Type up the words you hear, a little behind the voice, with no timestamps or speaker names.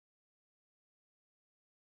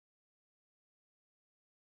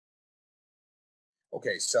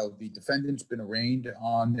Okay, so the defendant's been arraigned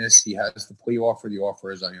on this. He has the plea offer. The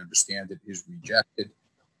offer, as I understand it, is rejected,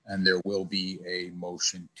 and there will be a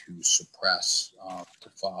motion to suppress to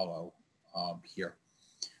follow here.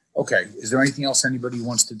 Okay, is there anything else anybody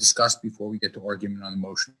wants to discuss before we get to argument on the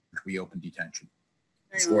motion to reopen detention?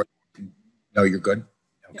 No, you're good?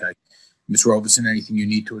 Okay. Yeah. Ms. Robeson, anything you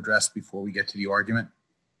need to address before we get to the argument?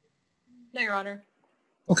 No, Your Honor.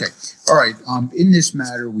 Okay. All right. In this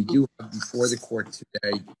matter, we do have before the court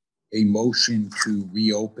today a motion to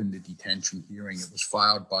reopen the detention hearing. It was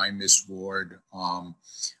filed by Ms. Ward on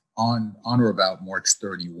or about March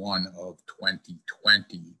 31 of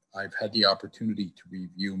 2020. I've had the opportunity to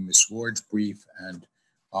review Ms. Ward's brief and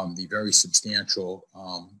the very substantial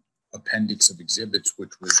appendix of exhibits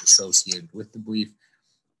which was associated with the brief.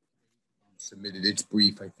 Submitted its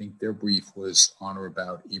brief. I think their brief was on or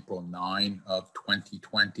about April 9 of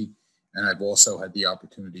 2020. And I've also had the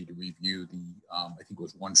opportunity to review the, I think it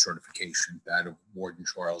was one certification, that of Warden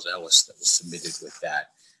Charles Ellis, that was submitted with that.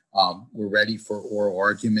 We're ready for oral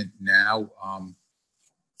argument now.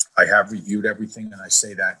 I have reviewed everything, and I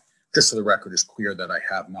say that just so the record is clear that I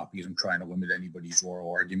have not, because I'm trying to limit anybody's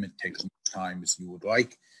oral argument. Take as much time as you would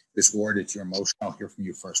like. Ms. Ward, it's your motion. I'll hear from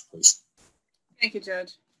you first, please. Thank you,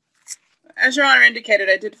 Judge. As Your Honor indicated,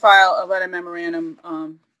 I did file a letter memorandum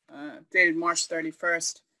dated March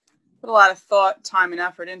 31st. Put a lot of thought, time, and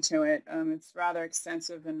effort into it. It's rather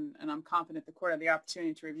extensive, and I'm confident the court had the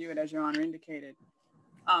opportunity to review it, as Your Honor indicated.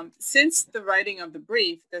 Since the writing of the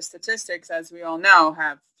brief, the statistics, as we all know,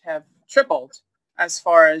 have tripled as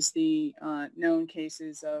far as the known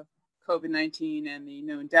cases of COVID-19 and the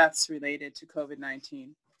known deaths related to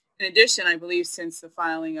COVID-19. In addition, I believe since the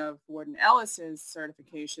filing of Warden Ellis's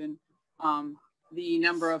certification, the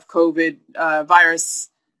number of COVID virus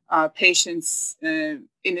patients in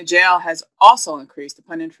the jail has also increased.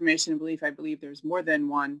 Upon information and belief, I believe there's more than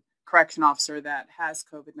one correction officer that has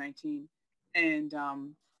COVID-19, and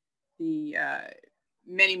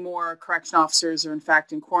many more correction officers are in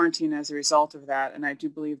fact in quarantine as a result of that. And I do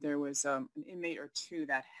believe there was an inmate or two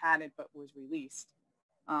that had it but was released.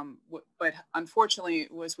 But unfortunately,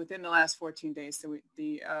 it was within the last 14 days. So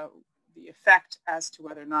the effect as to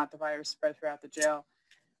whether or not the virus spread throughout the jail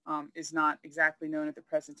is not exactly known at the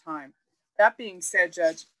present time. That being said,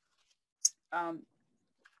 Judge,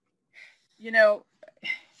 you know,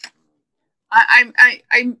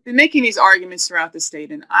 I've been making these arguments throughout the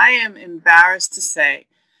state, and I am embarrassed to say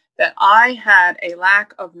that I had a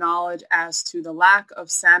lack of knowledge as to the lack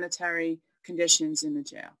of sanitary conditions in the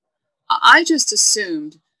jail. I just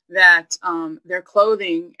assumed that their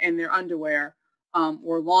clothing and their underwear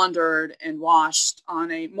were laundered and washed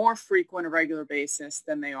on a more frequent or regular basis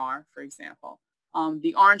than they are, for example.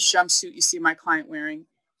 The orange jumpsuit you see my client wearing,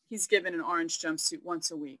 he's given an orange jumpsuit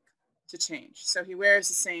once a week to change. So he wears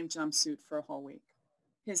the same jumpsuit for a whole week.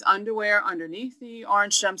 His underwear underneath the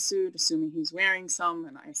orange jumpsuit, assuming he's wearing some,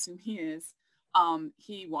 and I assume he is,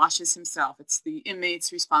 he washes himself. It's the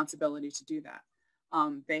inmate's responsibility to do that.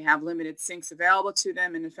 They have limited sinks available to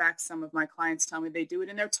them, and in fact, some of my clients tell me they do it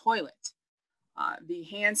in their toilet. The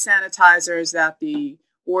hand sanitizers that the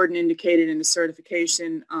warden indicated in the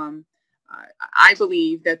certification, I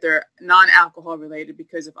believe that they're non-alcohol related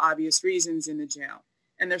because of obvious reasons in the jail.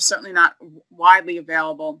 And they're certainly not widely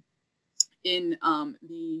available in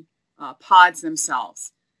the pods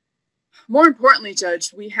themselves. More importantly,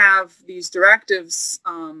 Judge, we have these directives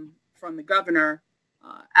from the governor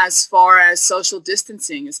as far as social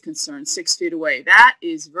distancing is concerned, 6 feet away. That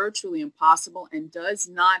is virtually impossible and does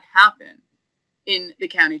not happen in the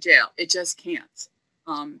county jail. It just can't.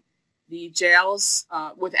 The jails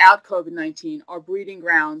without COVID-19 are breeding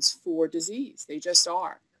grounds for disease. They just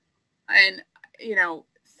are. And, you know,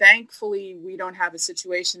 thankfully, we don't have a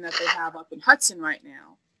situation that they have up in Hudson right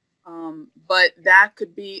now. But that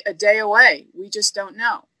could be a day away. We just don't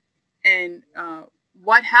know. And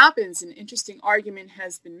what happens, an interesting argument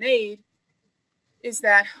has been made, is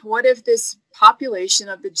that what if this population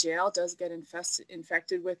of the jail does get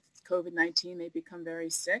infected with COVID-19, they become very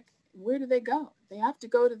sick? Where do they go? They have to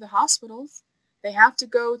go to the hospitals. They have to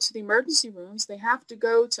go to the emergency rooms. They have to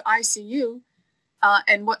go to ICU.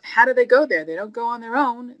 And how do they go there? They don't go on their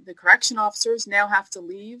own. The correction officers now have to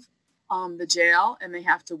leave the jail, and they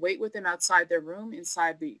have to wait with them outside their room,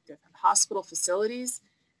 inside the hospital facilities.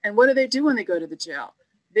 And what do they do when they go to the jail?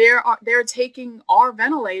 They're taking our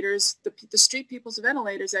ventilators, the street people's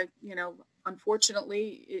ventilators that, you know,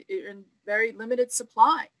 unfortunately, in very limited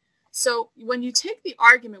supply. So when you take the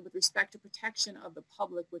argument with respect to protection of the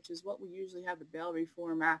public, which is what we usually have the Bail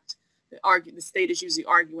Reform Act, the state is usually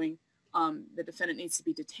arguing the defendant needs to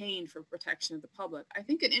be detained for protection of the public. I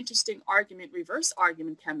think an interesting argument, reverse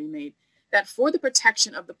argument, can be made that for the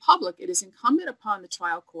protection of the public, it is incumbent upon the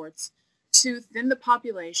trial courts to thin the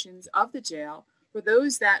populations of the jail for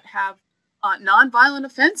those that have nonviolent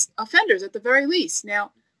offenders at the very least.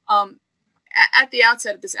 Now, at the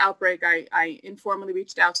outset of this outbreak, I informally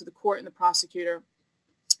reached out to the court and the prosecutor,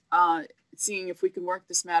 seeing if we can work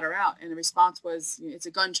this matter out. And the response was, it's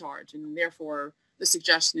a gun charge, and therefore the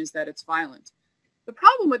suggestion is that it's violent. The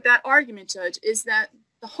problem with that argument, Judge, is that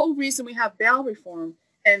the whole reason we have bail reform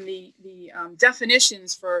and the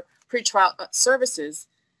definitions for pretrial services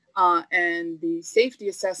and the safety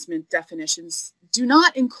assessment definitions do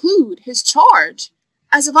not include his charge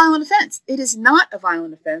as a violent offense. It is not a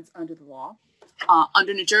violent offense under the law,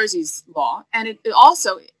 under New Jersey's law. And it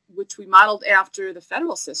also, which we modeled after the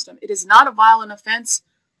federal system, it is not a violent offense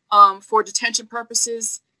for detention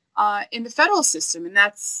purposes in the federal system. And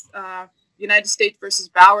that's United States versus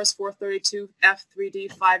Bowers 432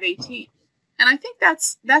 F3D 518. And I think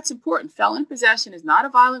that's important. Felon possession is not a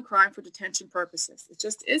violent crime for detention purposes. It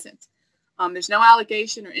just isn't. There's no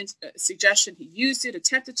allegation or suggestion he used it,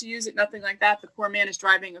 attempted to use it, nothing like that. The poor man is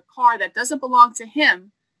driving a car that doesn't belong to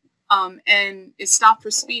him and is stopped for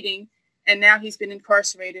speeding, and now he's been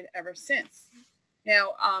incarcerated ever since.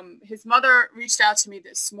 Now, his mother reached out to me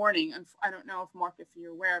this morning, and I don't know if, Mark, if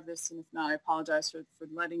you're aware of this, and if not, I apologize for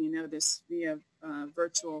letting you know this via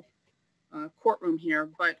virtual courtroom here,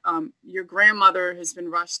 but your grandmother has been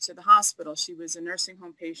rushed to the hospital. She was a nursing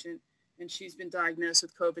home patient, and she's been diagnosed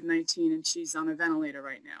with COVID-19, and she's on a ventilator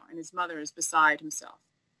right now. And his mother is beside herself.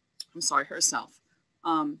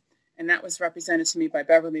 And that was represented to me by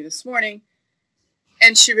Beverly this morning.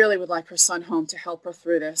 And she really would like her son home to help her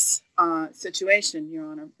through this situation, Your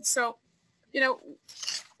Honor. So,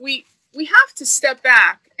 we have to step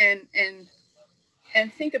back and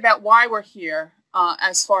think about why we're here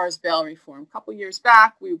as far as bail reform. A couple years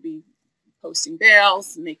back, we would be posting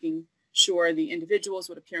bails, making sure the individuals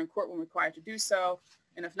would appear in court when required to do so,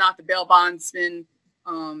 and if not, the bail bondsmen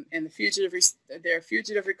and their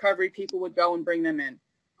fugitive recovery people would go and bring them in.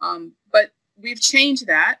 But we've changed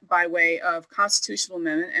that by way of constitutional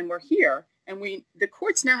amendment, and we're here, and the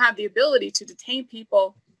courts now have the ability to detain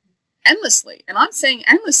people endlessly, and I'm saying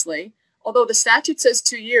endlessly, although the statute says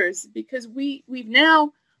 2 years, because we've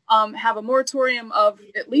now have a moratorium of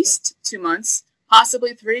at least 2 months,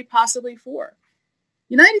 possibly 3, possibly 4.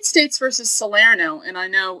 United States versus Salerno, and I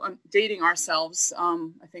know I'm dating ourselves.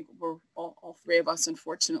 I think we're all three of us,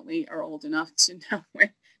 unfortunately, are old enough to know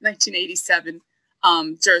 1987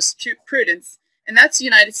 jurisprudence, and that's the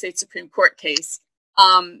United States Supreme Court case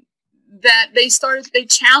that they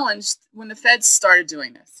challenged when the feds started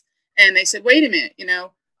doing this, and they said, wait a minute,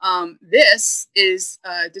 this is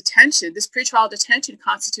detention. This pretrial detention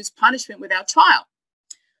constitutes punishment without trial.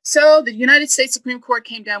 So the United States Supreme Court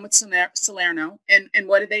came down with Salerno, and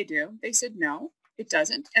what did they do? They said, no, it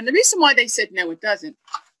doesn't. And the reason why they said, no, it doesn't,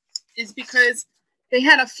 is because they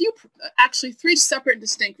had actually 3 separate and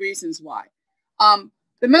distinct reasons why.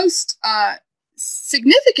 The most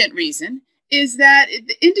significant reason is that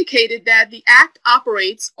it indicated that the act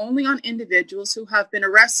operates only on individuals who have been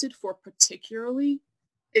arrested for particularly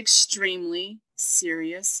extremely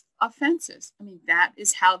serious offenses. I mean, that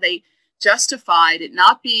is how they justified it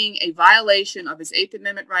not being a violation of his 8th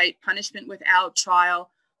Amendment right, punishment without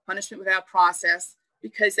trial, punishment without process,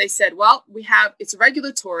 because they said, well, it's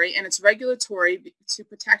regulatory, and it's regulatory to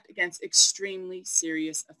protect against extremely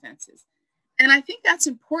serious offenses. And I think that's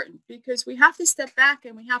important, because we have to step back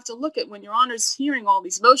and we have to look at, when Your Honor's hearing all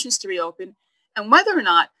these motions to reopen, and whether or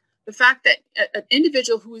not the fact that an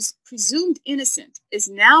individual who is presumed innocent is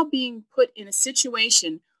now being put in a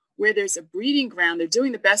situation where there's a breeding ground. They're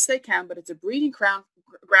doing the best they can, but it's a breeding ground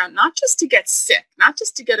not just to get sick, not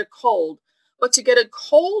just to get a cold, but to get a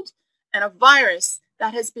cold and a virus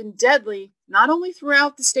that has been deadly not only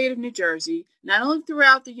throughout the state of New Jersey, not only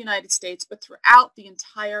throughout the United States, but throughout the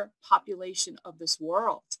entire population of this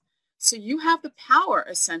world. So you have the power,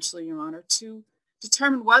 essentially, Your Honor, to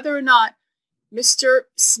determine whether or not Mr.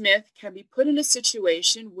 Smith can be put in a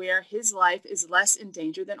situation where his life is less in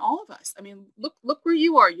danger than all of us. I mean, look where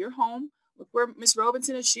you are. You're home. Look where Ms.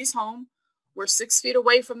 Robinson is. She's home. We're 6 feet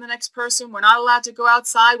away from the next person. We're not allowed to go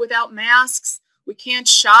outside without masks. We can't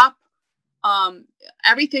shop.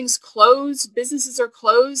 Everything's closed. Businesses are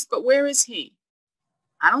closed. But where is he?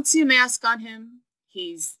 I don't see a mask on him.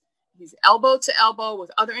 He's elbow to elbow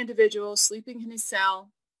with other individuals, sleeping in his cell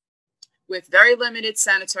with very limited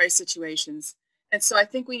sanitary situations. And so I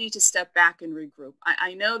think we need to step back and regroup.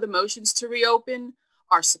 I know the motions to reopen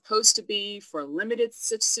are supposed to be for limited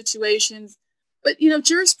situations, But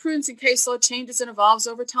jurisprudence and case law changes and evolves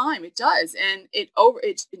over time. It does, and it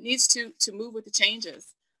needs to move with the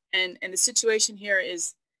changes. And the situation here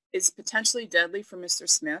is potentially deadly for Mr.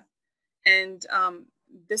 Smith, and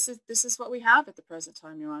this is what we have at the present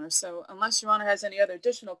time, Your Honor. So unless Your Honor has any other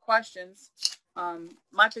additional questions,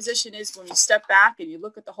 my position is when you step back and you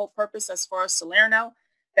look at the whole purpose as far as Salerno,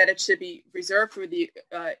 that it should be reserved for the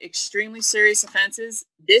extremely serious offenses.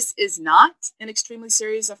 This is not an extremely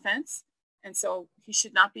serious offense, and so he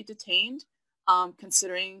should not be detained,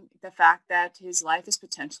 considering the fact that his life is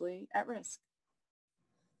potentially at risk.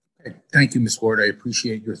 Okay. Thank you, Ms. Ward. I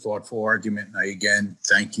appreciate your thoughtful argument. And I, again,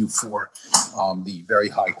 thank you for the very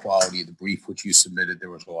high quality of the brief which you submitted.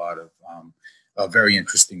 There was a lot of very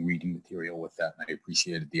interesting reading material with that, and I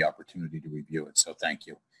appreciated the opportunity to review it. So thank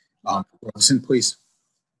you. Robinson, please.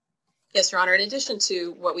 Yes, Your Honor. In addition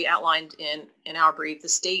to what we outlined in our brief, the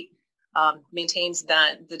state maintains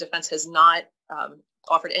that the defense has not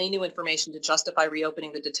offered any new information to justify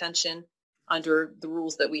reopening the detention under the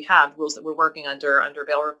rules that we have, rules that we're working under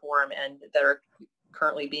bail reform and that are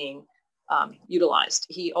currently being utilized.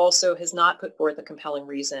 He also has not put forth a compelling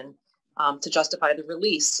reason to justify the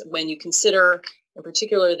release. When you consider in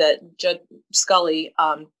particular that Judge Scully,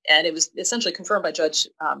 and it was essentially confirmed by Judge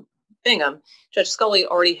Bingham, Judge Scully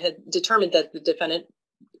already had determined that the defendant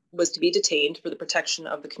was to be detained for the protection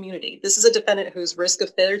of the community. This is a defendant whose risk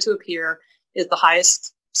of failure to appear is the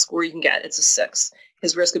highest score you can get. It's a 6.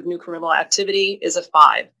 His risk of new criminal activity is a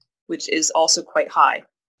 5, which is also quite high.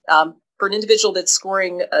 For an individual that's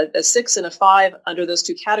scoring a 6 and a 5 under those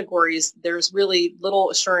two categories, there's really little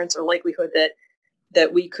assurance or likelihood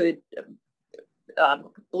that we could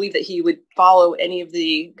believe that he would follow any of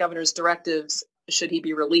the governor's directives should he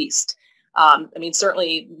be released. I mean,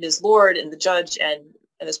 certainly Ms. Lord and the judge and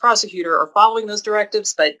this prosecutor are following those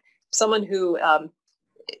directives, but someone who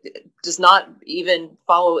does not even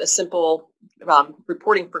follow a simple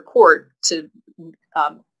reporting for court to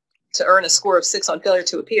earn a score of 6 on failure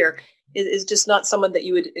to appear is just not someone that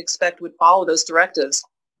you would expect would follow those directives,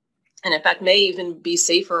 and in fact may even be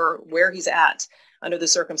safer where he's at under the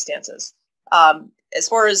circumstances. As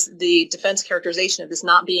far as the defense characterization of this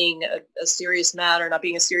not being a serious matter, not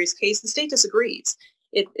being a serious case, the state disagrees.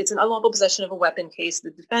 It's an unlawful possession of a weapon case.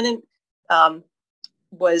 The defendant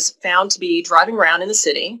was found to be driving around in the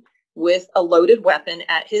city with a loaded weapon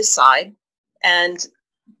at his side, and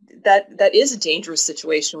that is a dangerous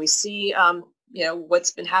situation. We see,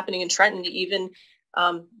 what's been happening in Trenton, even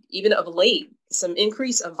of late, some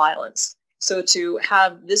increase of violence. So to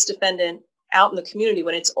have this defendant out in the community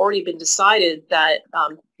when it's already been decided that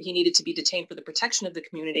he needed to be detained for the protection of the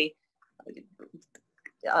community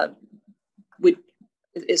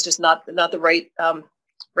is just not the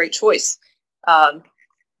right choice.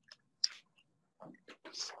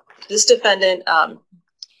 This defendant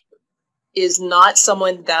is not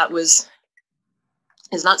someone that's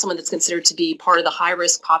considered to be part of the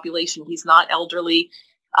high-risk population. He's not elderly.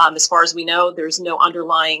 As far as we know, there's no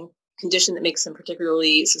underlying condition that makes him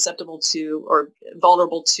particularly susceptible to or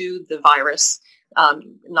vulnerable to the virus,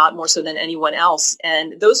 not more so than anyone else.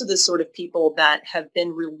 And those are the sort of people that have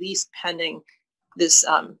been released pending this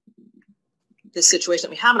situation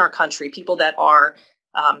that we have in our country, people that are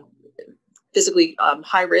physically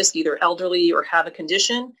high risk, either elderly or have a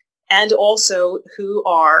condition, and also who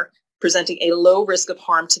are presenting a low risk of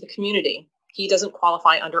harm to the community. He doesn't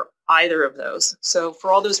qualify under either of those. So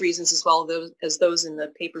for all those reasons, as well as those in the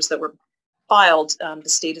papers that were filed, the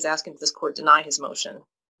state is asking that this court deny his motion.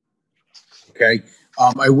 Okay.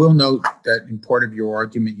 I will note that in part of your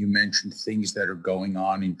argument, you mentioned things that are going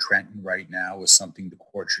on in Trenton right now as something the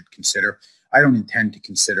court should consider. I don't intend to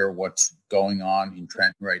consider what's going on in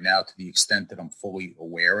Trenton right now to the extent that I'm fully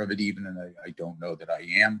aware of it even, and I don't know that I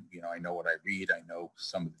am. I know what I read. I know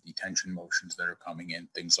some of the detention motions that are coming in,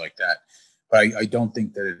 things like that. But I don't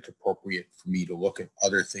think that it's appropriate for me to look at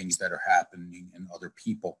other things that are happening in other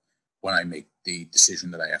people when I make the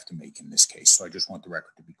decision that I have to make in this case. So I just want the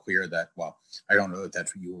record to be clear that, while I don't know that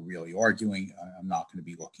that's what you were really arguing, I'm not going to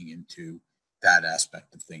be looking into that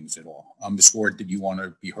aspect of things at all. Ms. Ward, did you want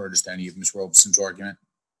to be heard as to any of Ms. Robeson's argument?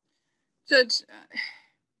 Judge,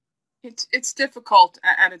 it's difficult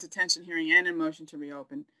at a detention hearing and a motion to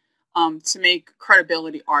reopen to make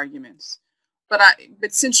credibility arguments.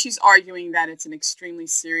 But since she's arguing that it's an extremely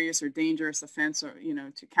serious or dangerous offense, or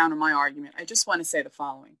to counter my argument, I just want to say the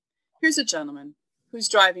following. Here's a gentleman who's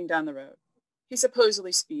driving down the road. He's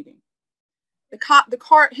supposedly speeding.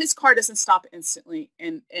 His car doesn't stop instantly,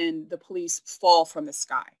 and the police fall from the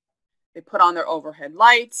sky. They put on their overhead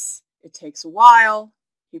lights. It takes a while.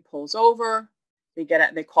 He pulls over. They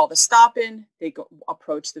call the stop in. They go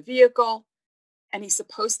approach the vehicle. and he's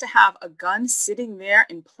supposed to have a gun sitting there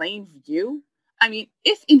in plain view? I mean,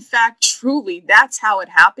 if in fact truly that's how it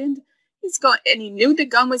happened, and he knew the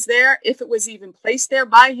gun was there, if it was even placed there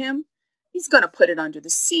by him, he's going to put it under the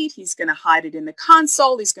seat. He's going to hide it in the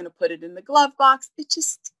console. He's going to put it in the glove box.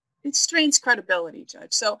 It strains credibility,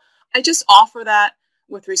 Judge. So I just offer that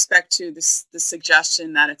with respect to the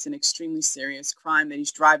suggestion that it's an extremely serious crime, that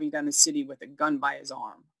he's driving down the city with a gun by his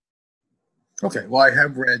arm. Okay, well, I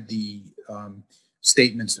have read the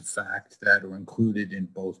statements of fact that are included in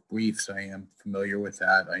both briefs. I am familiar with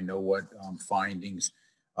that. I know what findings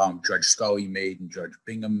Judge Scully made and Judge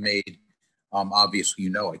Bingham made.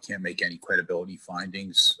 Obviously, I can't make any credibility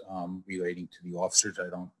findings relating to the officers. I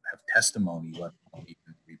don't have testimony, let alone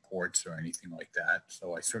even reports or anything like that.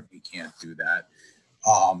 So I certainly can't do that.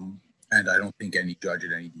 And I don't think any judge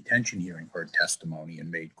at any detention hearing heard testimony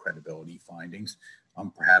and made credibility findings.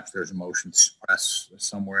 Perhaps there's a motion to suppress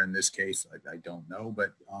somewhere in this case. I don't know,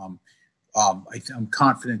 but I'm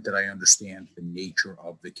confident that I understand the nature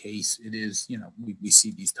of the case. It is, we see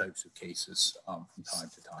these types of cases from time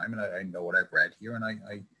to time, and I know what I've read here, and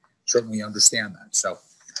I certainly understand that. So,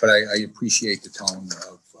 but I appreciate the tone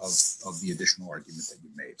of the additional argument that you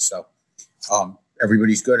made. So,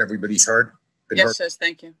 everybody's good. Everybody's heard. Yes, Judge.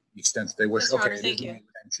 Thank you. To the extent they wish. Yes, okay, Honor, thank you.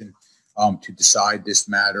 Intention to decide this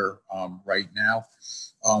matter right now.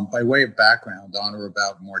 By way of background, on or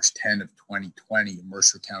about March 10 of 2020, a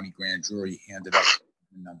Mercer County grand jury handed up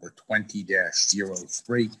number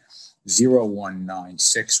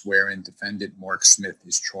 20-03-0196, wherein defendant Mark Smith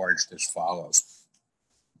is charged as follows.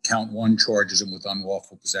 Count 1 charges him with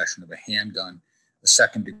unlawful possession of a handgun, a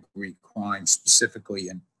second-degree crime, specifically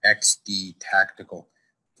an XD tactical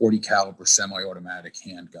 40 caliber semi-automatic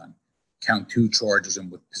handgun. Count 2 charges him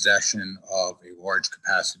with possession of a large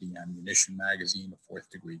capacity ammunition magazine, a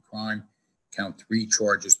 4th-degree crime. Count 3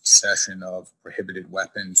 charges possession of prohibited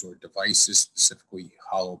weapons or devices, specifically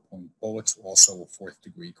hollow point bullets, also a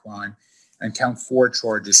 4th-degree crime. And count 4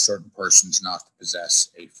 charges certain persons not to possess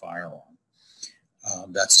a firearm.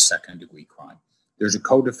 That's a second-degree crime. There's a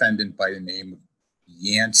co-defendant by the name of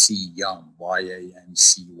Yancey Young,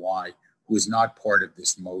 Y-A-N-C-Y, who is not part of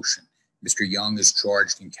this motion. Mr. Young is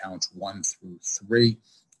charged in counts 1 through 3,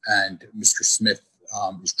 and Mr. Smith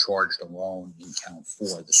is charged alone in count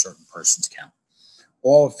 4, the certain persons count.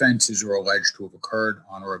 All offenses are alleged to have occurred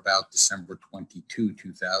on or about December 22,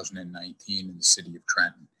 2019 in the city of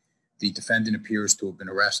Trenton. The defendant appears to have been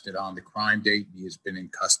arrested on the crime date, and he has been in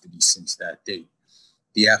custody since that date.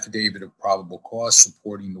 The affidavit of probable cause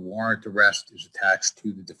supporting the warrant arrest is attached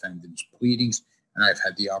to the defendant's pleadings, and I've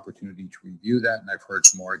had the opportunity to review that, and I've heard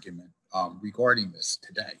some argument regarding this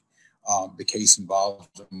today. The case involves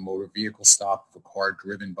a motor vehicle stop of a car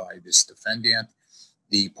driven by this defendant.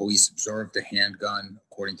 The police observed a handgun,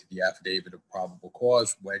 according to the affidavit of probable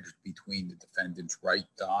cause, wedged between the defendant's right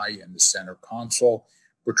thigh and the center console,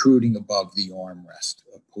 protruding above the armrest.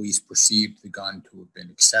 Police perceived the gun to have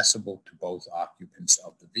been accessible to both occupants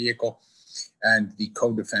of the vehicle, and the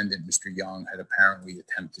co-defendant, Mr. Young, had apparently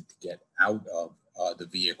attempted to get out of the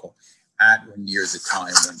vehicle at or near the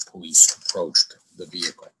time when police approached the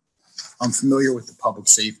vehicle. I'm familiar with the public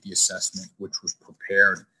safety assessment, which was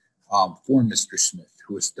prepared for Mr. Smith,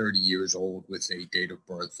 who is 30 years old with a date of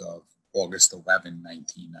birth of August 11,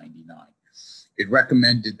 1999. It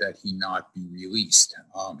recommended that he not be released.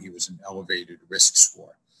 He was an elevated risk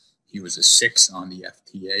score. He was a 6 on the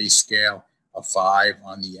FTA scale, a 5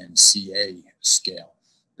 on the NCA scale.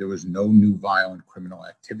 There was no new violent criminal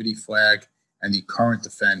activity flag, and the current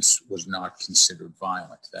offense was not considered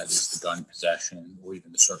violent. That is, the gun possession or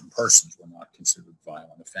even the certain persons were not considered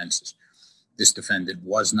violent offenses. This defendant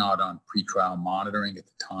was not on pretrial monitoring at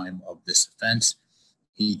the time of this offense.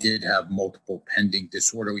 He did have multiple pending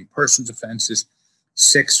disorderly persons offenses,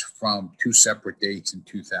 6 from 2 separate dates in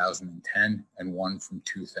 2010 and 1 from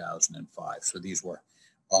 2005. So these were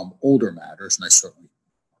older matters, and I certainly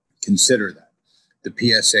consider that. The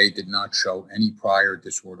PSA did not show any prior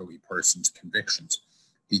disorderly persons convictions.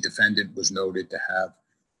 The defendant was noted to have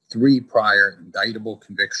 3 prior indictable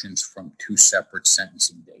convictions from 2 separate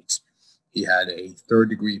sentencing dates. He had a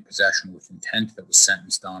 3rd-degree possession with intent that was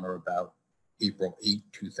sentenced on or about April 8,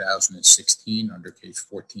 2016 under case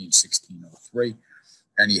 14-1603.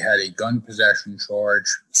 And he had a gun possession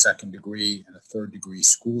charge, 2nd degree, and a 3rd-degree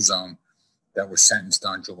school zone that were sentenced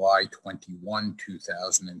on July 21,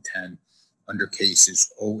 2010 under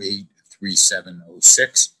cases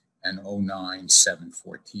 08-3706 and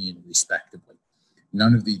 09-714, respectively.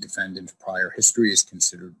 None of the defendant's prior history is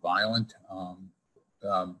considered violent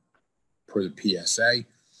per the PSA.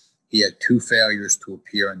 He had 2 failures to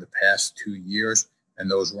appear in the past 2 years, and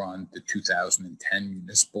those were on the 2010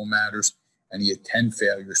 municipal matters, and he had 10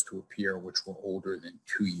 failures to appear, which were older than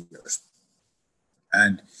 2 years.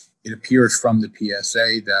 And it appears from the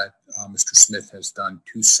PSA that Mr. Smith has done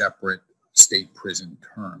 2 separate state prison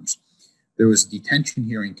terms. There was a detention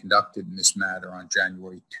hearing conducted in this matter on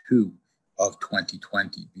January 2 of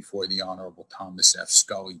 2020 before the Honorable Thomas F.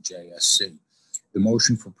 Scully, JSC. The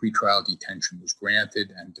motion for pretrial detention was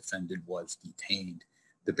granted and defendant was detained.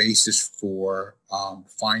 The basis for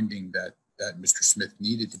finding that Mr. Smith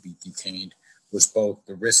needed to be detained was both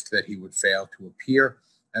the risk that he would fail to appear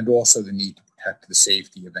and also the need to protect the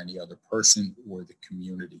safety of any other person or the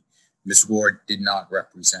community. Ms. Ward did not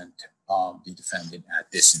represent the defendant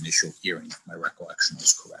at this initial hearing, if my recollection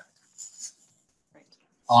is correct. Right.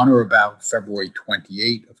 On or about February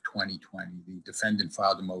 28 of 2020, the defendant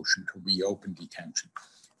filed a motion to reopen detention.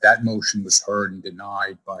 That motion was heard and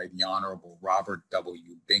denied by the Honorable Robert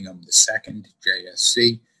W. Bingham II,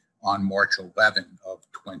 JSC, on March 11 of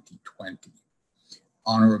 2020.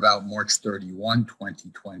 On or about March 31,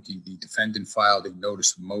 2020, the defendant filed a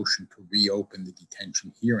notice of motion to reopen the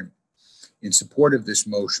detention hearing. In support of this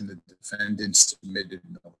motion, the defendant submitted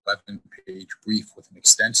an 11-page brief with an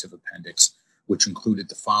extensive appendix, which included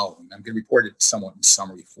the following. I'm going to report it somewhat in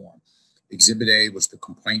summary form. Exhibit A was the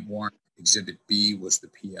complaint warrant. Exhibit B was the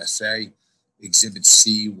PSA. Exhibit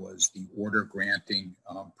C was the order granting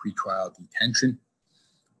pretrial detention.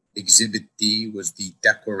 Exhibit D was the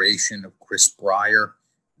declaration of Chris Breyer,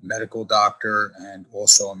 medical doctor and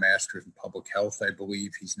also a master's in public health, I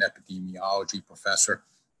believe. He's an epidemiology professor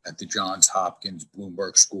at the Johns Hopkins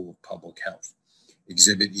Bloomberg School of Public Health.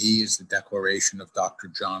 Exhibit E is the declaration of Dr.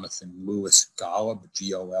 Jonathan Lewis Golub,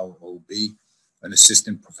 G-O-L-O-B, an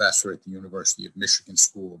assistant professor at the University of Michigan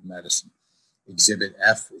School of Medicine. Exhibit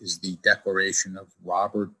F is the declaration of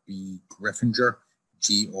Robert B. Griffinger,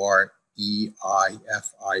 G-R-E-I-F-I-N-G-E-R,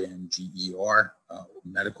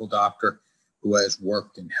 medical doctor who has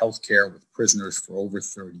worked in healthcare with prisoners for over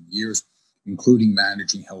 30 years, including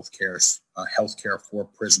managing healthcare for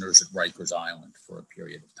prisoners at Rikers Island for a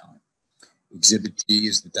period of time. Exhibit G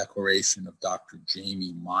is the declaration of Dr.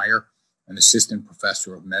 Jamie Meyer, an assistant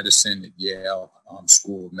professor of medicine at Yale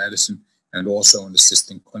School of Medicine, and also an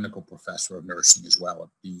assistant clinical professor of nursing as well at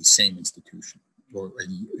the same institution, or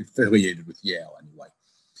affiliated with Yale anyway.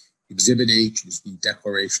 Exhibit H is the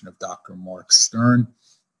declaration of Dr. Mark Stern,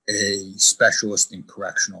 a specialist in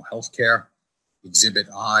correctional health care. Exhibit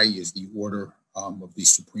I is the order of the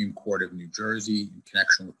Supreme Court of New Jersey in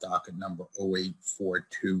connection with docket number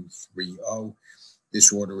 084230.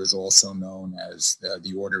 This order is also known as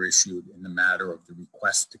the order issued in the matter of the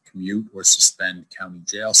request to commute or suspend county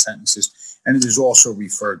jail sentences, and it is also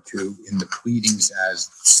referred to in the pleadings as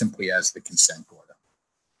simply as the consent order.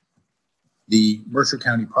 The Mercer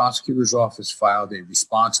County Prosecutor's Office filed a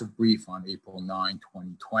responsive brief on April 9,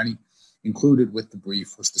 2020. Included with the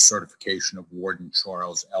brief was the certification of Warden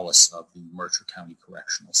Charles Ellis of the Mercer County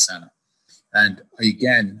Correctional Center. And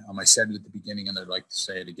again, I said it at the beginning, and I'd like to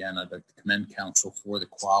say it again, I'd like to commend counsel for the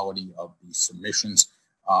quality of the submissions.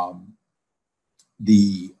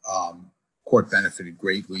 The court benefited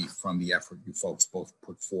greatly from the effort you folks both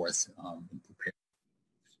put forth in preparing.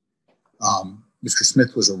 Mr.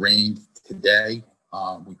 Smith was arraigned today.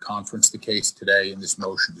 We conferenced the case today, and this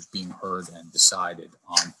motion is being heard and decided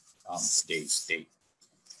on today's date.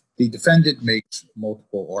 The defendant makes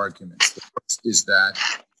multiple arguments. The first is that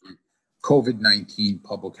the COVID-19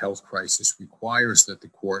 public health crisis requires that the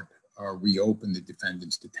court reopen the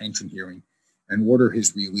defendant's detention hearing and order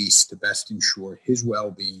his release to best ensure his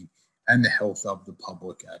well-being and the health of the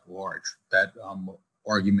public at large. That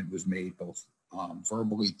argument was made both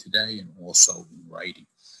verbally today and also in writing.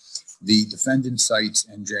 The defendant cites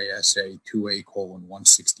NJSA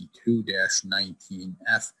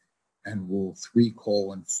 2A:162-19F and Rule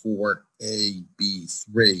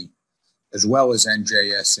 3:4A(b)(3), as well as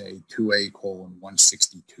NJSA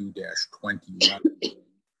 2A:162-21,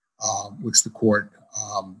 which the court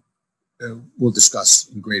will discuss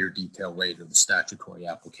in greater detail later, the statutory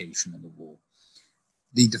application of the rule.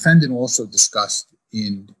 The defendant also discussed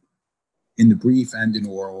in the brief and in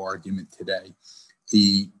oral argument today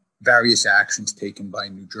the various actions taken by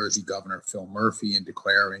New Jersey Governor Phil Murphy in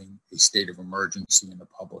declaring a state of emergency and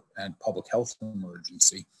public health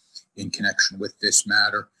emergency in connection with this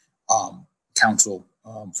matter. Counsel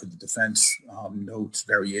for the defense notes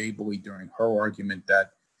very ably during her argument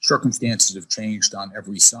that circumstances have changed on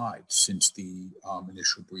every side since the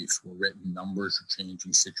initial briefs were written. Numbers are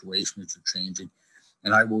changing, situations are changing.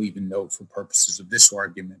 And I will even note, for purposes of this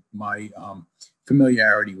argument, my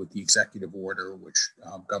familiarity with the executive order which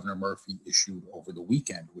Governor Murphy issued over the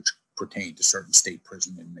weekend, which pertain to certain state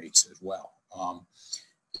prison inmates as well.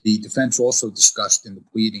 The defense also discussed in the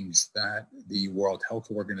pleadings that the World Health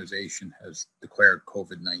Organization has declared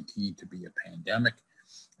COVID-19 to be a pandemic,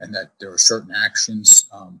 and that there are certain actions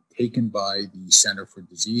taken by the Center for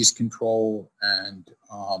Disease Control and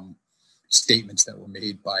statements that were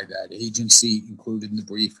made by that agency included in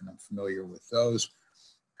the brief, and I'm familiar with those.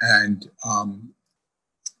 And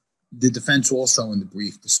the defense also in the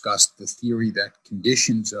brief discussed the theory that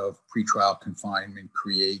conditions of pretrial confinement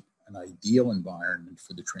create an ideal environment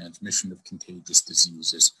for the transmission of contagious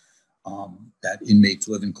diseases, that inmates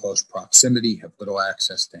live in close proximity, have little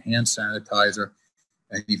access to hand sanitizer,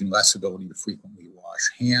 and even less ability to frequently wash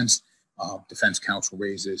hands. Defense counsel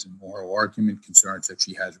raises an oral argument concerns that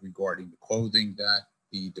she has regarding the clothing that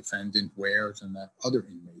the defendant wears and that other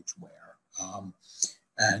inmates wear.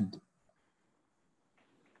 And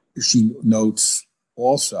she notes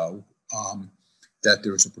also that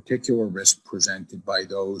there is a particular risk presented by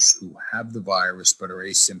those who have the virus but are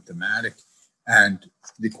asymptomatic. And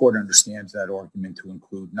the court understands that argument to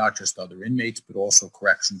include not just other inmates, but also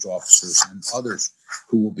corrections officers and others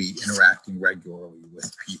who will be interacting regularly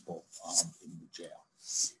with people in the jail.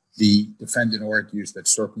 The defendant argues that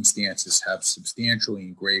circumstances have substantially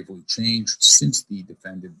and gravely changed since the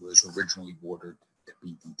defendant was originally ordered to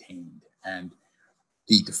be detained. And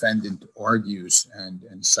the defendant argues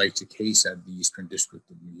and cites a case at the Eastern District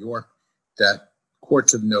of New York that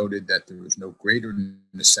courts have noted that there is no greater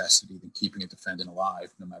necessity than keeping a defendant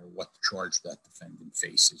alive, no matter what the charge that defendant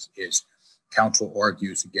faces is. Counsel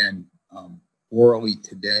argues again orally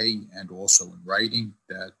today and also in writing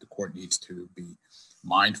that the court needs to be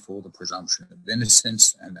mindful of the presumption of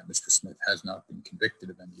innocence and that Mr. Smith has not been convicted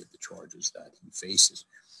of any of the charges that he faces.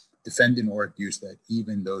 Defendant argues that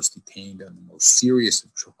even those detained on the most serious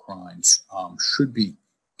of crimes should be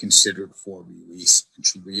considered for release, and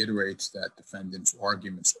she reiterates that defendant's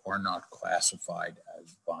arguments are not classified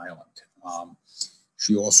as violent.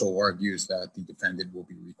 She also argues that the defendant will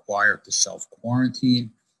be required to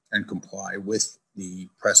self-quarantine and comply with the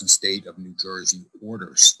present state of New Jersey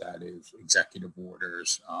orders, that is, executive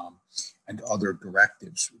orders and other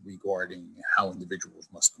directives regarding how individuals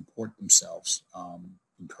must comport themselves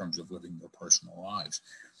in terms of living their personal lives.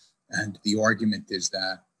 And the argument is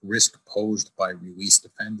that risk posed by released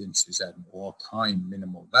defendants is at an all-time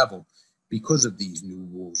minimal level because of these new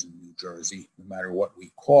rules in New Jersey. No matter what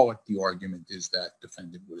we call it, the argument is that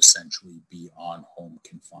defendant would essentially be on home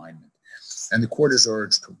confinement. And the court is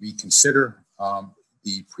urged to reconsider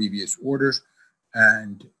the previous orders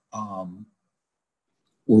and or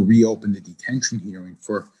reopen the detention hearing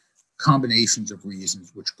for combinations of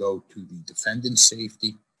reasons which go to the defendant's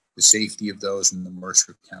safety, the safety of those in the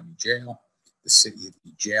Mercer County Jail, the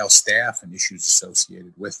jail staff and issues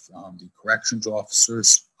associated with the corrections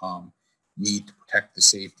officers, need to protect the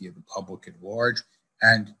safety of the public at large,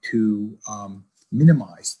 and to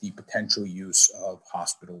minimize the potential use of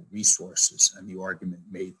hospital resources. And the argument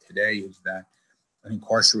made today is that an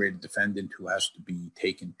incarcerated defendant who has to be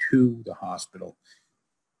taken to the hospital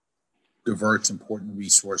diverts important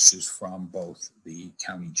resources from both the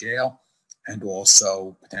county jail and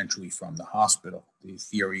also potentially from the hospital. The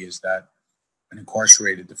theory is that an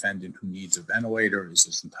incarcerated defendant who needs a ventilator is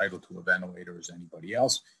as entitled to a ventilator as anybody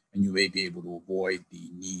else, and you may be able to avoid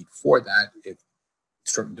the need for that if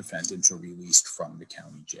certain defendants are released from the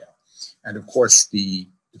county jail. And of course, the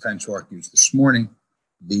defense argues this morning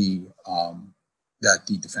that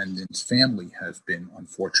the defendant's family has been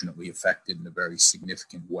unfortunately affected in a very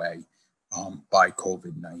significant way by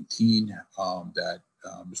COVID-19, that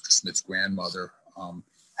Mr. Smith's grandmother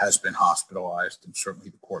has been hospitalized, and certainly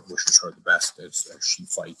the court wishes her the best as she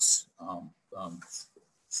fights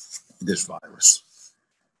this virus.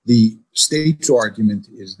 The state's argument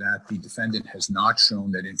is that the defendant has not shown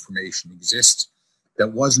that information exists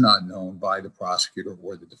that was not known by the prosecutor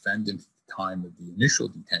or the defendant at the time of the initial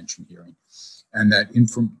detention hearing, and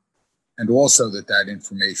also that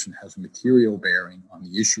information has material bearing on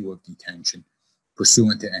the issue of detention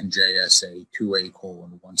pursuant to NJSA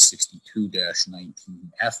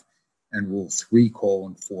 2A:162-19F and Rule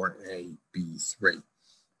 3:4A(b)(3).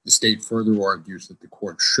 The state further argues that the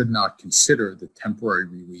court should not consider the temporary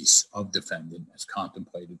release of defendant as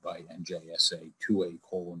contemplated by NJSA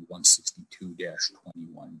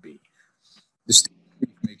 2A:162-21B. The state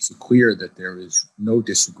makes it clear that there is no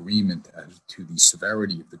disagreement as to the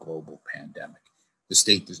severity of the global pandemic. The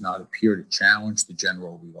state does not appear to challenge the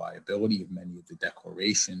general reliability of many of the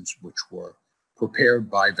declarations which were prepared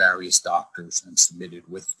by various doctors and submitted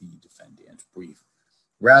with the defendant's brief.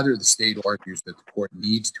 Rather, the state argues that the court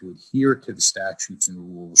needs to adhere to the statutes and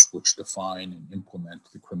rules which define and implement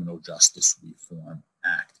the Criminal Justice Reform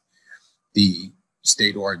Act. The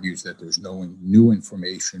state argues that there's no new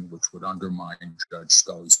information which would undermine Judge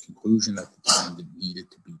Scully's conclusion that the defendant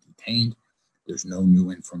needed to be detained. There's no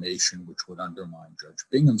new information which would undermine Judge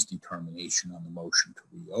Bingham's determination on the motion to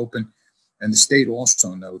reopen. And the state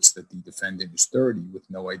also notes that the defendant is 30 with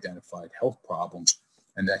no identified health problems,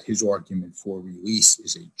 and that his argument for release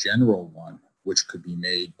is a general one, which could be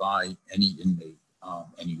made by any inmate,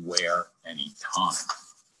 anywhere, anytime.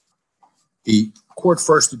 The court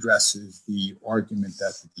first addresses the argument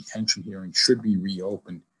that the detention hearing should be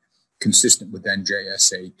reopened consistent with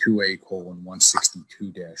NJSA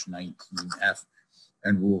 2A:162-19F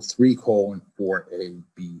and Rule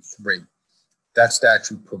 3:4AB3. That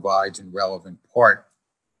statute provides in relevant part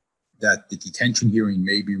that the detention hearing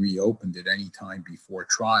may be reopened at any time before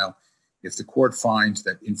trial if the court finds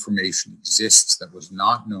that information exists that was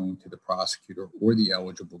not known to the prosecutor or the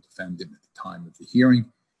eligible defendant at the time of the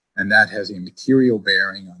hearing, and that has a material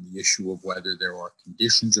bearing on the issue of whether there are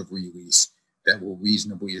conditions of release that will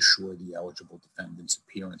reasonably assure the eligible defendant's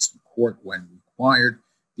appearance in court when required,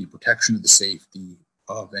 the protection of the safety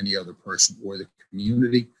of any other person or the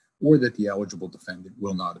community, or that the eligible defendant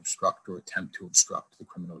will not obstruct or attempt to obstruct the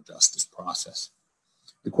criminal justice process.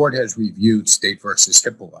 The court has reviewed State versus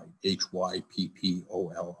Hippolyte, HYPPOLITE,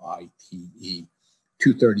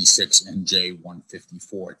 236 NJ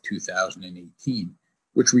 154, 2018,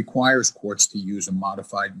 which requires courts to use a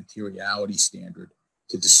modified materiality standard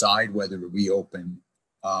to decide whether to reopen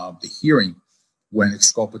the hearing when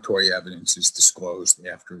exculpatory evidence is disclosed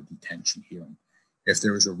after a detention hearing. If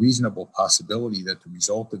there is a reasonable possibility that the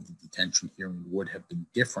result of the detention hearing would have been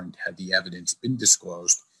different had the evidence been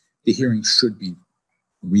disclosed, the hearing should be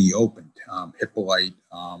reopened. Hippolyte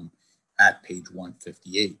at page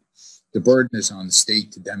 158. The burden is on the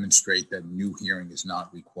state to demonstrate that a new hearing is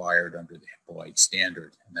not required under the Hippolyte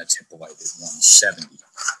standard, and that's Hippolyte at 170.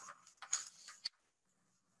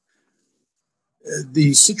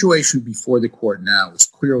 The situation before the court now is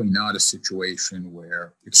clearly not a situation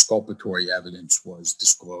where exculpatory evidence was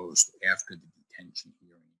disclosed after the detention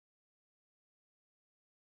hearing.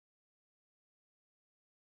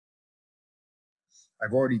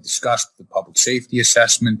 I've already discussed the public safety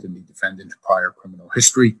assessment and the defendant's prior criminal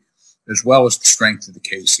history, as well as the strength of the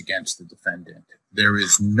case against the defendant. There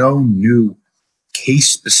is no new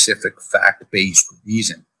case-specific fact-based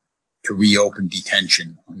reason to reopen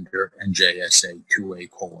detention under NJSA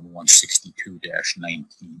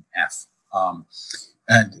 2A:162-19F.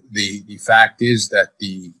 And the fact is that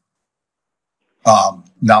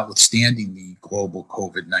notwithstanding the global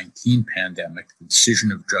COVID-19 pandemic, the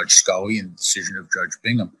decision of Judge Scully and the decision of Judge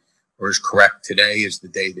Bingham are as correct today as the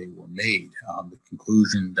day they were made. The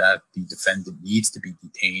conclusion that the defendant needs to be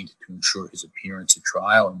detained to ensure his appearance at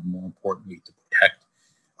trial and, more importantly, to protect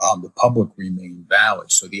the public remain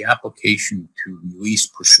valid. So the application to release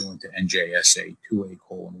pursuant to NJSA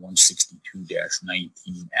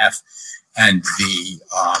 2A:162-19F and the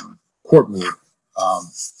court rule,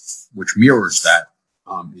 which mirrors that,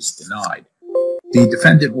 is denied. The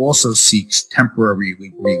defendant also seeks temporary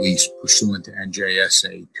release pursuant to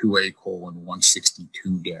NJSA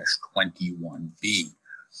 2A:162-21B,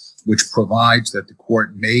 which provides that the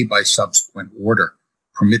court may, by subsequent order,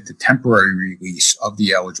 permit the temporary release of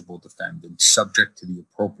the eligible defendant subject to the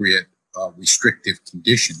appropriate restrictive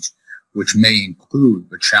conditions, which may include,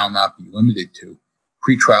 but shall not be limited to,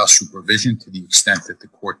 pretrial supervision to the extent that the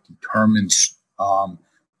court determines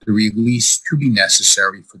the release to be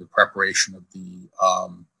necessary for the preparation of the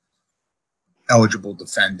eligible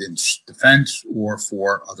defendant's defense or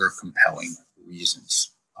for other compelling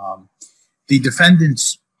reasons. The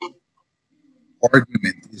defendant's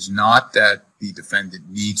argument is not that the defendant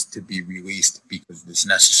needs to be released because it is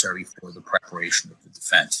necessary for the preparation of the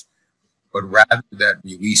defense, but rather that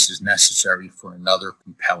release is necessary for another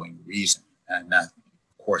compelling reason, and that,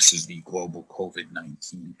 of course, is the global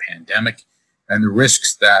COVID-19 pandemic and the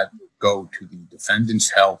risks that go to the defendant's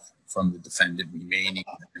health from the defendant remaining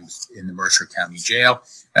in the Mercer County Jail,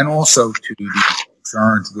 and also to the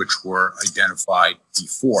concerns which were identified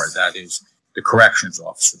before, that is, the corrections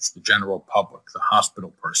officers, the general public, the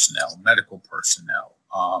hospital personnel, medical personnel,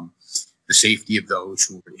 the safety of those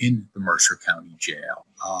who were in the Mercer County Jail,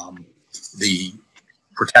 the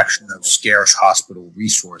protection of scarce hospital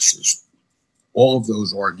resources. All of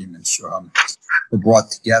those arguments were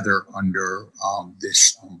brought together under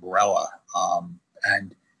this umbrella,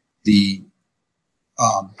 and the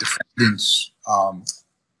defendants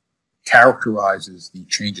characterizes the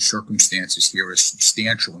change of circumstances here as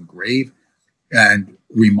substantial and grave, and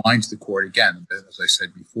reminds the court again, as I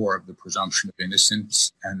said before, of the presumption of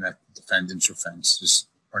innocence and that the defendant's offenses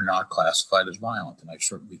are not classified as violent. And I've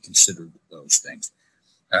certainly considered those things.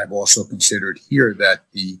 And I've also considered here that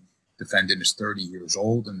the defendant is 30 years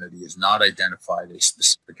old and that he has not identified a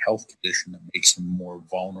specific health condition that makes him more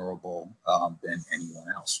vulnerable than anyone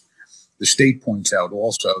else. The state points out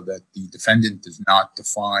also that the defendant does not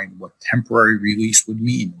define what temporary release would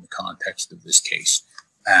mean in the context of this case.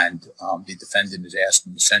 And the defendant is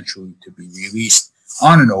asking essentially to be released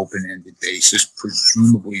on an open-ended basis,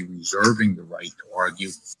 presumably reserving the right to argue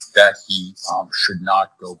that he should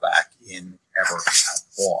not go back in ever at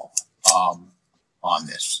all on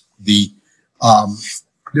this.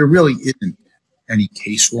 There really isn't any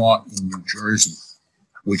case law in New Jersey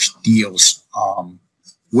which deals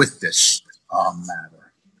with this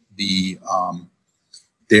matter.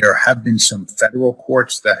 There have been some federal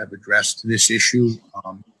courts that have addressed this issue,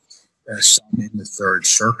 some in the Third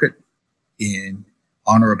Circuit.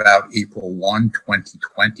 On or about April 1,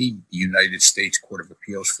 2020, the United States Court of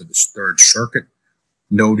Appeals for the Third Circuit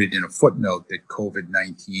noted in a footnote that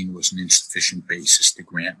COVID-19 was an insufficient basis to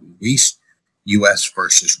grant release. U.S.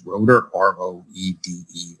 versus Roeder,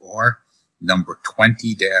 R-O-E-D-E-R, number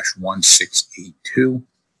 20-1682,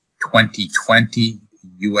 2020,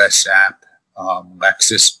 U.S. App,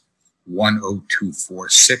 Lexus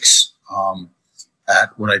 10246,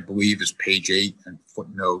 at what I believe is page 8 and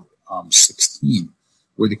footnote 16,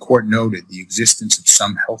 where the court noted the existence of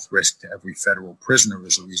some health risk to every federal prisoner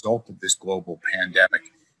as a result of this global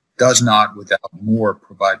pandemic does not, without more,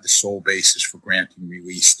 provide the sole basis for granting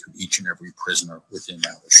release to each and every prisoner within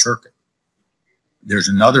our circuit. There's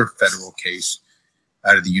another federal case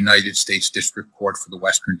out of the United States District Court for the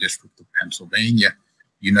Western District of Pennsylvania,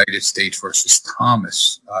 United States versus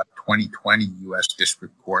Thomas, 2020 U.S.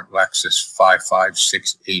 District Court, Lexus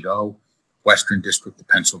 55680, Western District of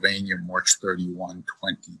Pennsylvania, March 31,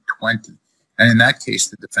 2020. And in that case,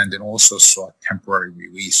 the defendant also sought temporary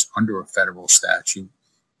release under a federal statute.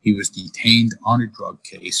 He was detained on a drug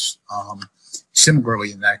case.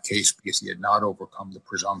 Similarly, in that case, because he had not overcome the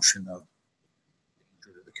presumption of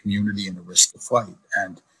danger to the community and the risk of flight.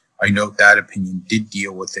 And I note that opinion did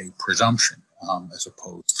deal with a presumption as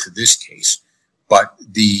opposed to this case. But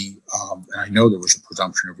and I know there was a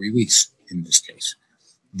presumption of release in this case.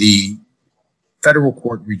 The federal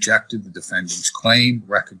court rejected the defendant's claim,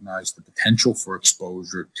 recognized the potential for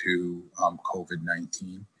exposure to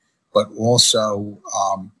COVID-19, but also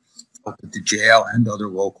felt that the jail and other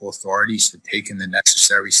local authorities had taken the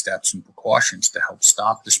necessary steps and precautions to help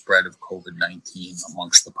stop the spread of COVID-19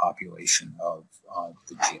 amongst the population of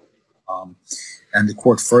the jail. And the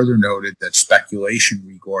court further noted that speculation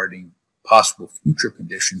regarding possible future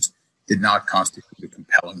conditions did not constitute a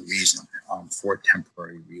compelling reason for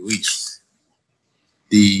temporary release.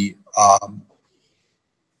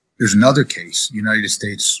 There's another case, United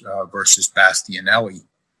States versus Bastianelli,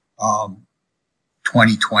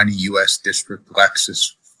 2020 U.S. District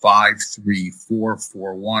Lexus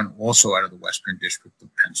 53441, also out of the Western District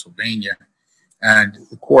of Pennsylvania. And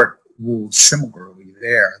the court ruled similarly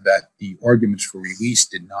there that the arguments for release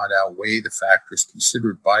did not outweigh the factors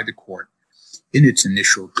considered by the court in its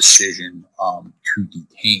initial decision to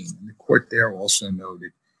detain. And the court there also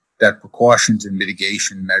noted that precautions and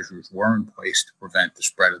mitigation measures were in place to prevent the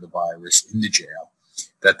spread of the virus in the jail,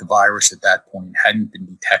 that the virus at that point hadn't been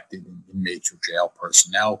detected in inmates or jail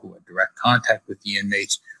personnel who had direct contact with the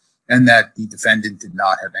inmates, and that the defendant did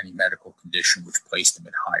not have any medical condition which placed him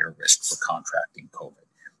at higher risk for contracting COVID.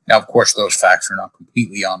 Now, of course, those facts are not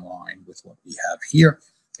completely in line with what we have here,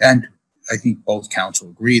 and I think both counsel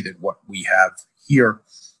agree that what we have here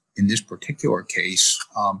in this particular case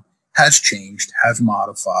has changed, has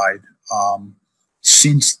modified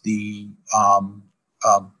since the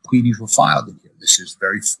pleadings were filed in here. This is a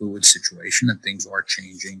very fluid situation and things are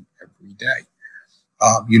changing every day.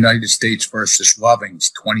 United States versus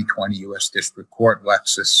Lovings, 2020 U.S. District Court,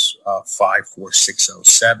 Lexus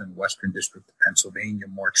 54607, Western District of Pennsylvania,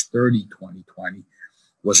 March 30, 2020,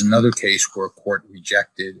 was another case where a court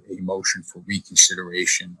rejected a motion for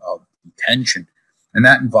reconsideration of detention. And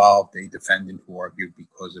that involved a defendant who argued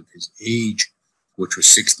because of his age, which was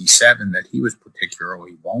 67, that he was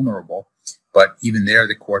particularly vulnerable. But even there,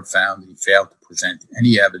 the court found that he failed to present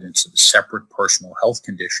any evidence of a separate personal health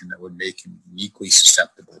condition that would make him uniquely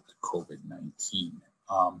susceptible to COVID-19.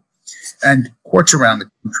 And courts around the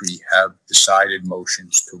country have decided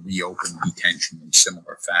motions to reopen detention in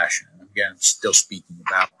similar fashion. And again, I'm still speaking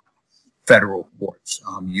about federal courts.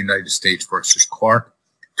 United States versus Clark,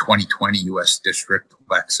 2020 U.S. District,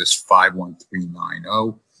 Lexus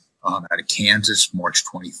 51390, out of Kansas, March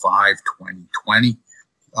 25, 2020.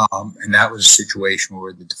 And that was a situation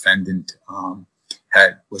where the defendant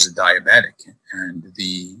was a diabetic, and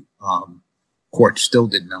the court still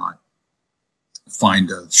did not find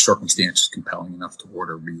circumstances compelling enough to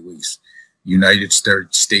order release. United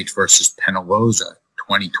States versus Penaloza,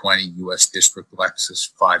 2020, U.S. District Lexus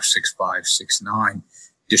 56569,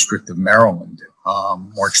 District of Maryland,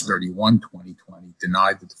 March 31, 2020,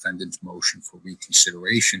 denied the defendant's motion for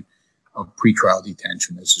reconsideration of pretrial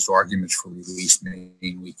detention, as his arguments for release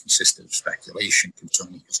mainly consisted of speculation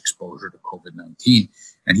concerning his exposure to COVID-19,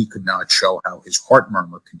 and he could not show how his heart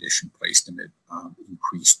murmur condition placed him at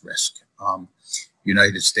increased risk.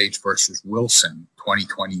 United States versus Wilson,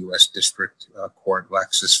 2020 U.S. District Court,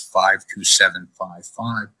 Lexus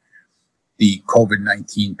 52755. The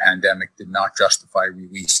COVID-19 pandemic did not justify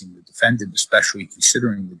releasing the defendant, especially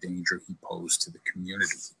considering the danger he posed to the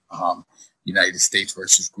community. United States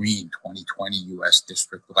versus Green, 2020 U.S.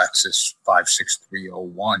 District Lexus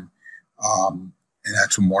 56301, and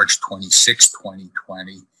that's on March 26,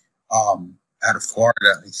 2020, out of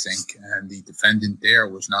Florida, I think, and the defendant there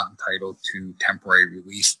was not entitled to temporary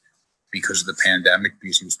release because of the pandemic,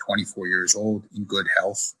 because he was 24 years old, in good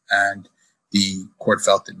health, and the court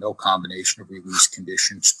felt that no combination of release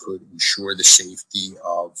conditions could ensure the safety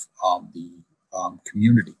of the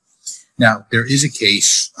community. Now, there is a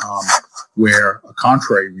case where a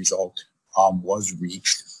contrary result was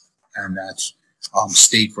reached, and that's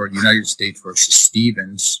United States versus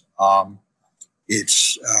Stevens.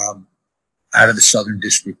 It's out of the Southern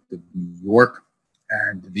District of New York,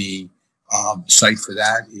 and the site for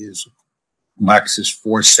that is Lexus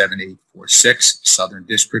 47846, Southern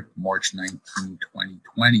District, March 19,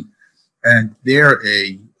 2020. And there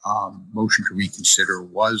a motion to reconsider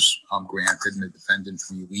was granted, and the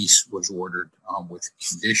defendant's release was ordered with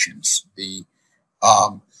conditions.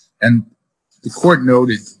 And the court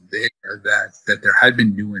noted there that there had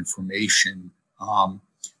been new information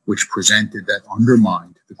which presented that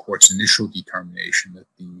undermined the court's initial determination that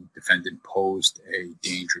the defendant posed a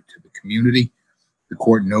danger to the community. The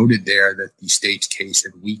court noted there that the state's case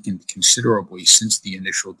had weakened considerably since the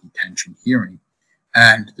initial detention hearing,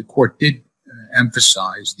 and the court did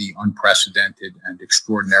emphasize the unprecedented and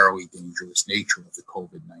extraordinarily dangerous nature of the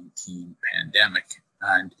COVID-19 pandemic,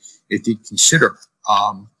 and it did consider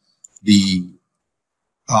the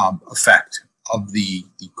effect of the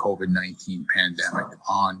COVID-19 pandemic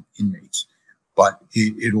on inmates. But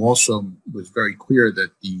it also was very clear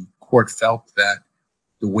that the court felt that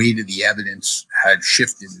the weight of the evidence had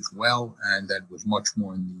shifted as well, and that was much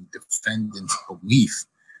more in the defendant's belief,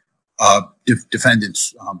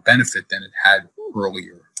 defendant's benefit than it had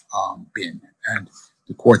earlier been. And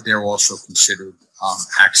the court there also considered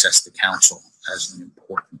access to counsel as an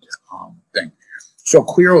important thing. So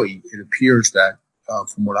clearly, it appears that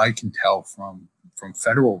from what I can tell from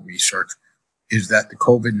federal research, is that the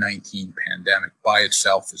COVID-19 pandemic by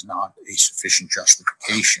itself is not a sufficient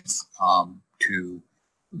justification to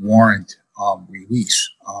warrant release.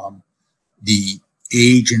 The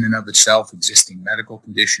age in and of itself, existing medical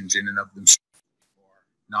conditions in and of themselves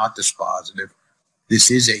are not dispositive. This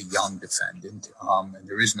is a young defendant, and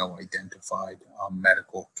there is no identified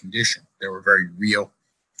medical condition. There were very real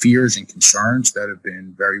fears and concerns that have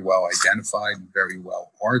been very well identified and very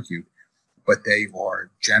well argued, but they are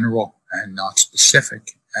general and not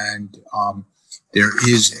specific, and there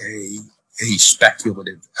is a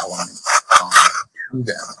speculative element to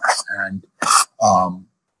them. And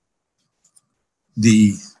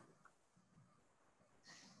the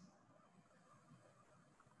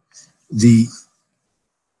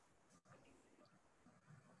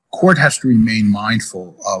court has to remain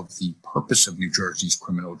mindful of the purpose of New Jersey's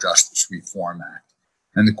Criminal Justice Reform Act.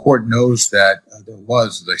 And the court knows that there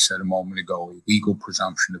was, as I said a moment ago, a legal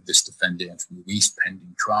presumption of this defendant's release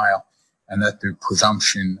pending trial, and that the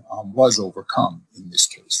presumption was overcome in this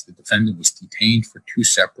case. The defendant was detained for two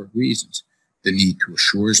separate reasons: the need to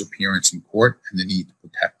assure his appearance in court and the need to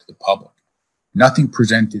protect the public. Nothing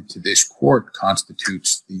presented to this court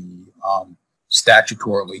constitutes the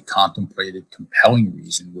statutorily contemplated compelling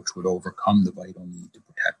reason which would overcome the vital need to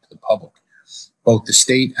protect the public. Both the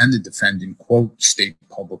state and the defendant quote state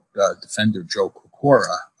public defender Joe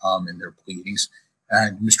Kukora in their pleadings,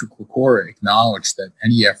 and Mr. Kukora acknowledged that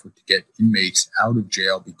any effort to get inmates out of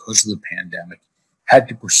jail because of the pandemic had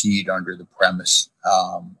to proceed under the premise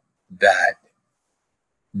that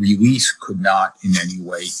release could not in any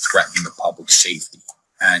way threaten the public's safety,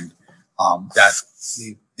 and that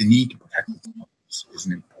the need to protect the public is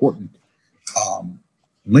an important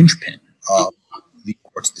linchpin of the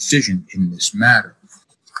court's decision in this matter.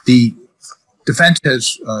 The Defense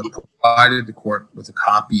has provided the court with a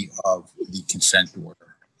copy of the consent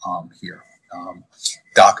order here,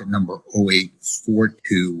 docket number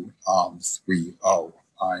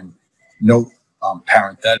 084230. Note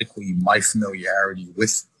parenthetically, my familiarity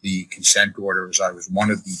with the consent order as I was one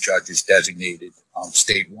of the judges designated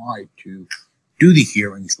statewide to do the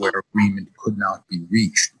hearings where agreement could not be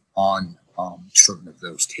reached on certain of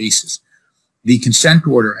those cases. The consent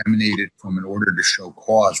order emanated from an order to show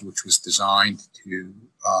cause, which was designed to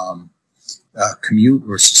commute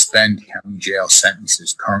or suspend county jail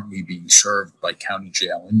sentences currently being served by county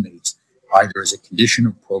jail inmates, either as a condition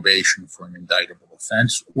of probation for an indictable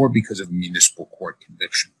offense or because of a municipal court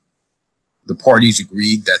conviction. The parties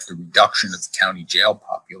agreed that the reduction of the county jail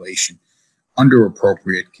population under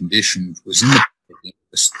appropriate conditions was in the public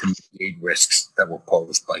interest to mitigate risks that were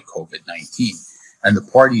posed by COVID-19. And the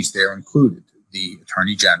parties there included the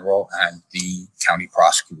Attorney General and the County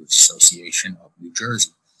Prosecutors Association of New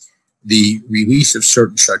Jersey. The release of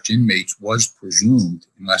certain such inmates was presumed,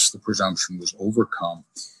 unless the presumption was overcome,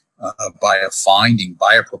 by a finding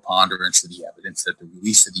by a preponderance of the evidence that the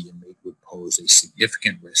release of the inmate would pose a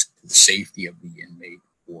significant risk to the safety of the inmate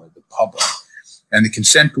or the public. And the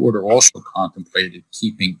consent order also contemplated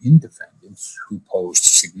keeping in defendants who posed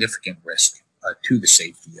significant risk to the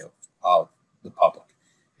safety of the public.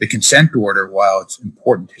 The consent order, while it's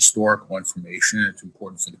important historical information, and it's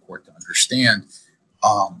important for the court to understand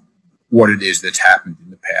what it is that's happened in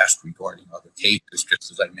the past regarding other cases. Just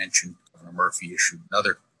as I mentioned, Governor Murphy issued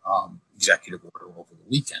another executive order over the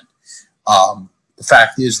weekend. The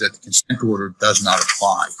fact is that the consent order does not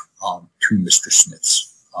apply to Mr.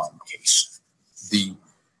 Smith's case. The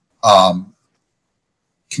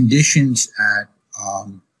conditions at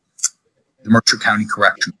the Mercer County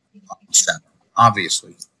Correctional Center,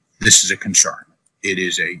 obviously, this is a concern. It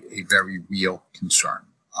is a very real concern.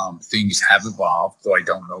 Things have evolved, though I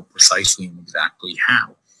don't know precisely and exactly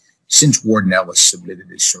how. Since Warden Ellis submitted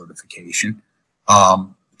his certification,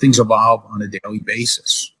 things evolve on a daily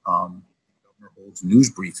basis. The governor holds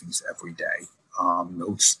news briefings every day,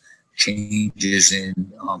 notes changes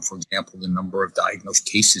in, for example, the number of diagnosed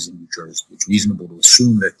cases in New Jersey. It's reasonable to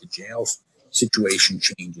assume that the jail situation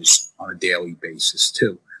changes on a daily basis,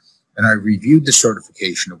 too. And I reviewed the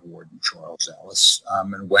certification of Warden Charles Ellis,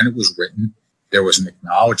 and when it was written, there was an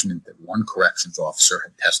acknowledgement that one corrections officer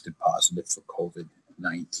had tested positive for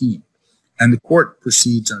COVID-19. And the court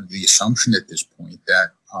proceeds under the assumption at this point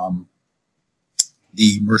that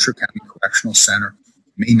the Mercer County Correctional Center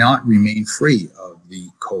may not remain free of the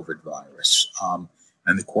COVID virus.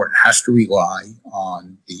 And the court has to rely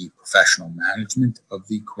on the professional management of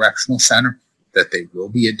the correctional center, that they will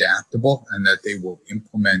be adaptable and that they will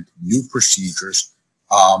implement new procedures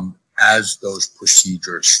as those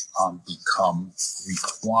procedures become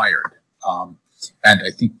required. And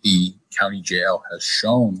I think the county jail has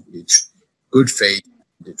shown its good faith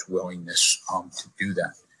and its willingness to do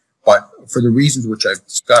that. But for the reasons which I've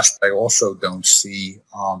discussed, I also don't see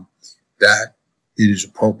that it is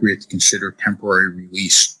appropriate to consider temporary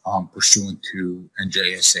release pursuant to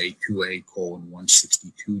NJSA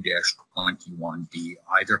 2A:162-21B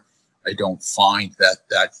either. I don't find that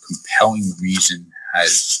that compelling reason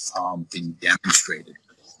has been demonstrated.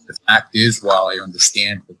 The fact is, while I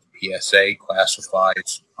understand that the PSA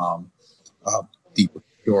classifies the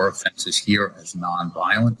particular offenses here as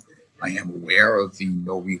nonviolent, I am aware of the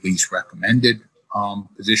no release recommended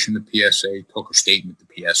position the PSA took, or statement the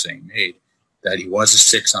PSA made, that he was a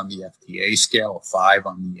 6 on the FTA scale, a 5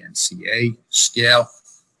 on the NCA scale.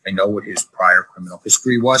 I know what his prior criminal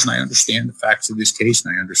history was, and I understand the facts of this case,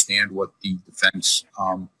 and I understand what the defense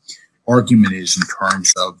argument is in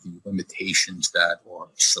terms of the limitations that are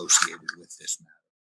associated with this matter.